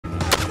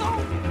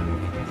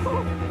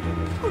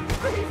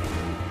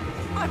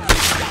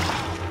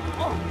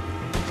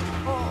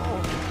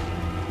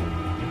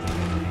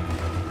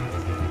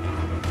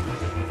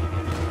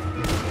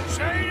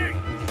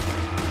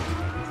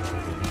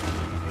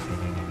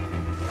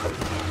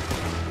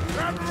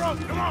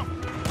rope, come on!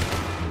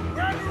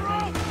 Grab the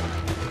rope!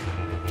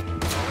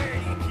 Where do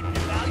you keep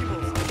your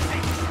valuables?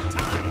 Take some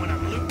time when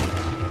I'm looting.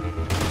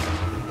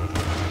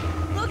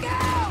 Look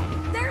out!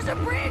 There's a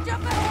bridge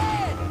up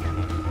ahead!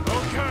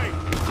 Okay,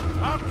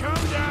 I'll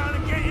come down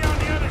and get you on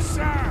the other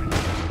side.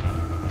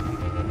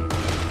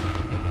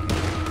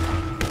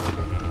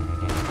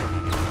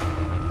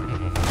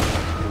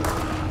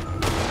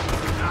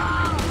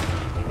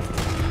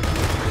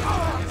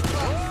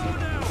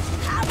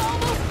 I've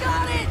almost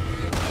got it!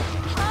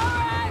 All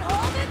right,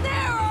 hold it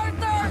there,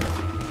 Arthur!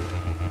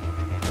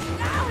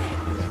 Got it!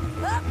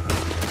 Up,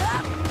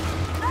 up!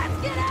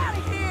 Let's get out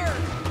of here!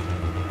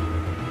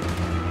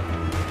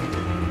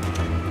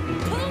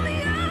 Pull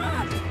me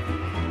up!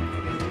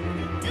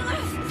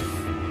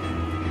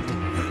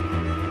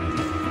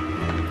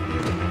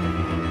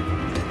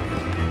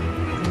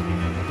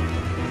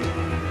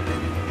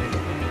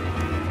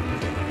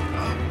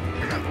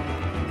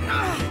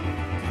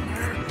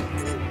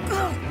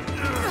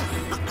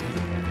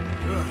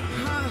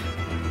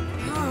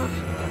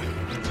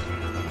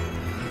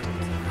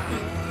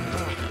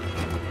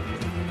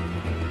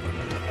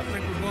 I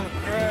think we're gonna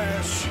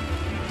crash.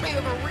 You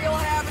have a real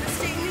habit of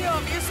seeing the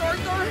obvious,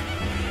 Arthur.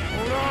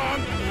 Hold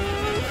on.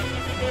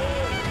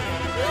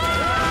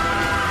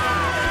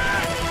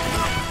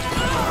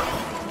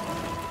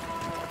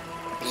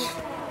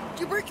 Did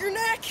you break your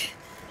neck?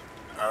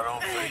 I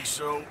don't think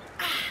so.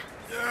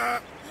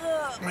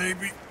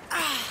 Maybe.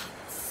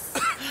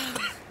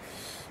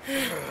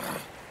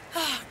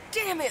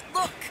 Damn it,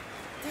 look!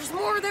 There's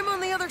more of them on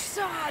the other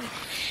side.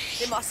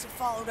 They must have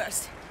followed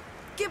us.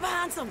 Get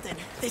behind something.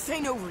 This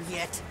ain't over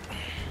yet.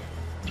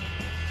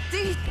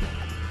 These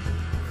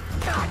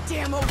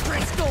goddamn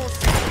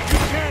O'Driscolls! You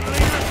can't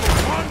leave it for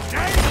one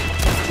day?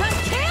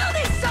 Just kill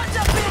these sons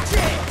of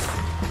bitches!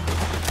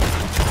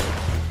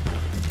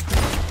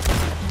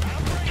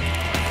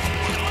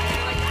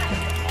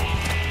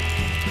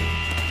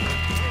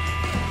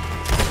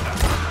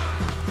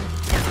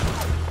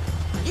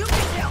 You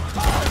can tell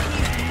all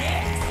these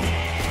next.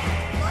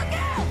 Look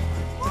out!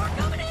 More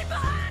coming in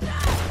behind us!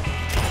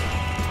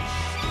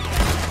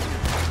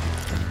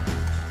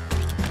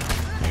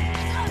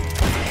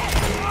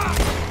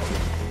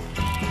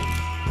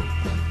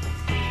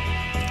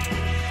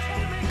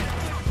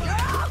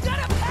 You're all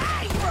gonna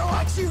pay for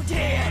what you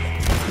did!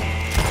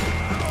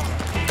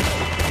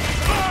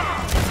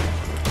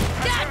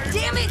 God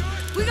damn it!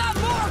 We got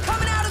more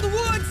coming out of the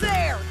woods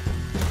there!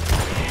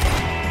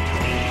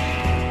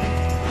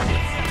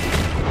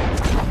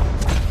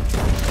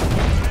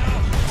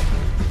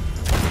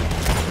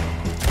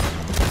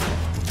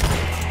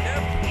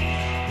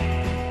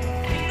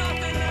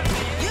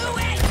 You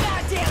ain't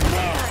goddamn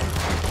man!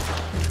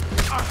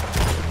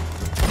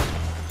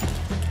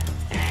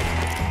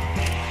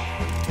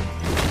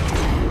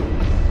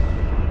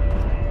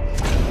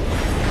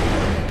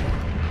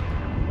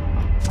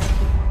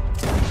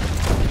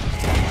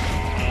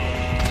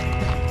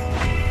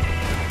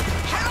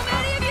 How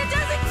many of you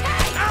does it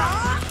take,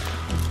 huh?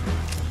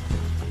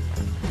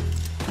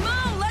 Come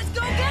on, let's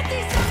go get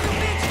these sons of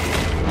bitches!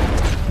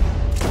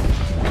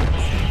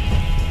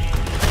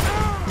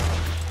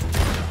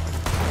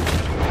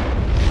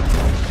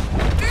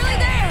 Nearly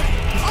there!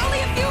 Only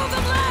a few of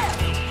them left!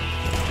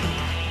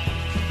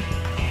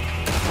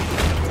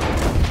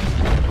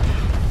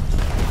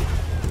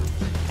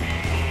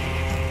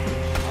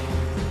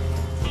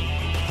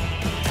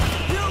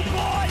 You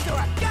boys are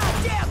a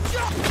goddamn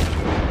joke!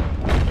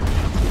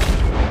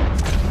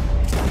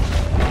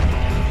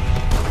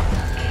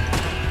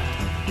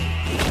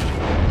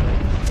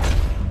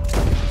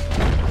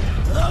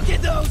 Look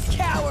at those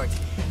cowards!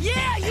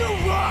 Yeah, you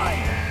run!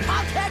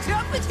 I'll catch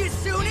up with you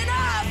soon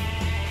enough!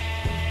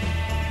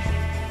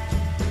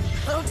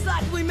 Looks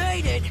like we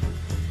made it.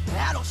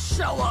 That'll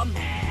show them. The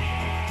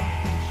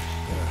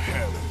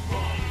hell is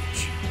wrong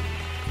with you?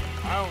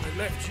 I only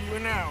left you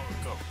an hour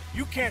ago.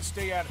 You can't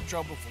stay out of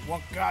trouble for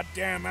one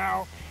goddamn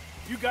hour.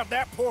 You got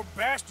that poor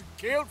bastard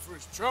killed for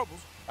his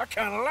troubles. I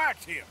kinda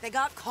liked him. They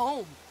got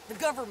Combe, the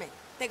government.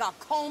 They got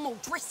Combe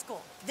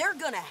O'Driscoll. They're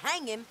gonna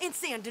hang him in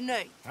Saint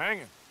Denis.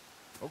 Hanging.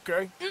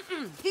 Okay.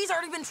 He's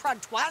already been tried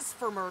twice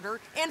for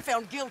murder and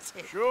found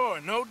guilty.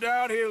 Sure, no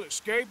doubt he'll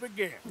escape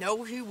again.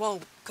 No, he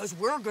won't, because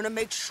we're gonna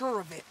make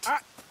sure of it.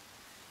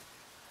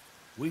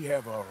 We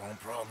have our own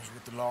problems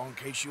with the law in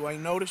case you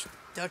ain't noticed.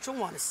 Dutch will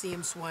want to see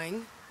him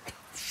swing.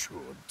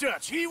 Sure,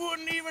 Dutch, he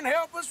wouldn't even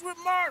help us with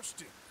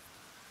Marston.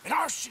 And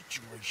our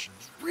situation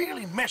is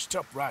really messed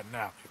up right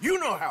now. You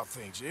know how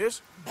things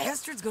is.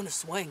 Bastard's gonna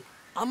swing.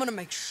 I'm gonna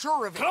make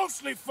sure of it.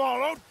 Closely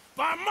followed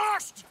by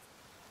Marston.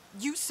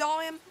 You saw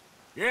him?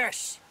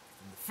 Yes,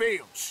 in the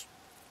fields.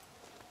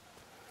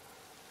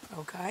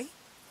 Okay.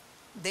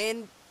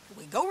 Then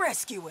we go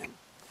rescue him.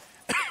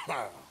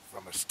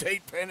 From a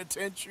state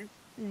penitentiary?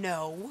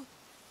 No.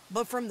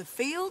 But from the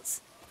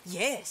fields?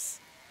 Yes.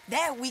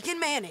 That we can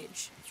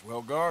manage. It's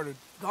well guarded.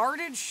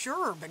 Guarded,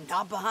 sure, but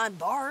not behind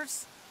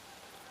bars.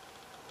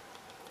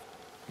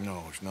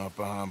 No, it's not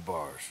behind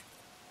bars.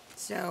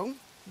 So,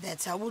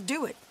 that's how we'll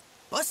do it.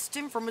 Bust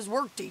him from his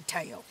work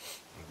detail.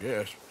 I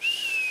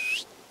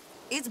guess.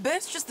 It's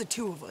best just the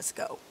two of us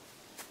go.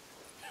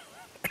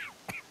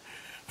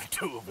 The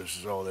two of us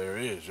is all there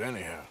is,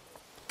 anyhow.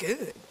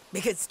 Good,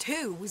 because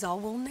two is all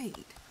we'll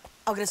need.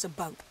 I'll get us a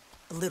boat,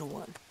 a little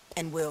one,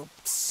 and we'll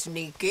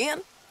sneak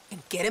in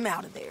and get him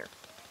out of there.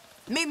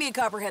 Meet me at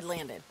Copperhead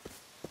Landing.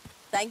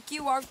 Thank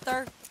you,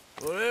 Arthur.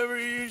 Whatever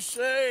you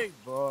say,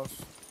 boss.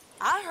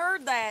 I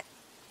heard that.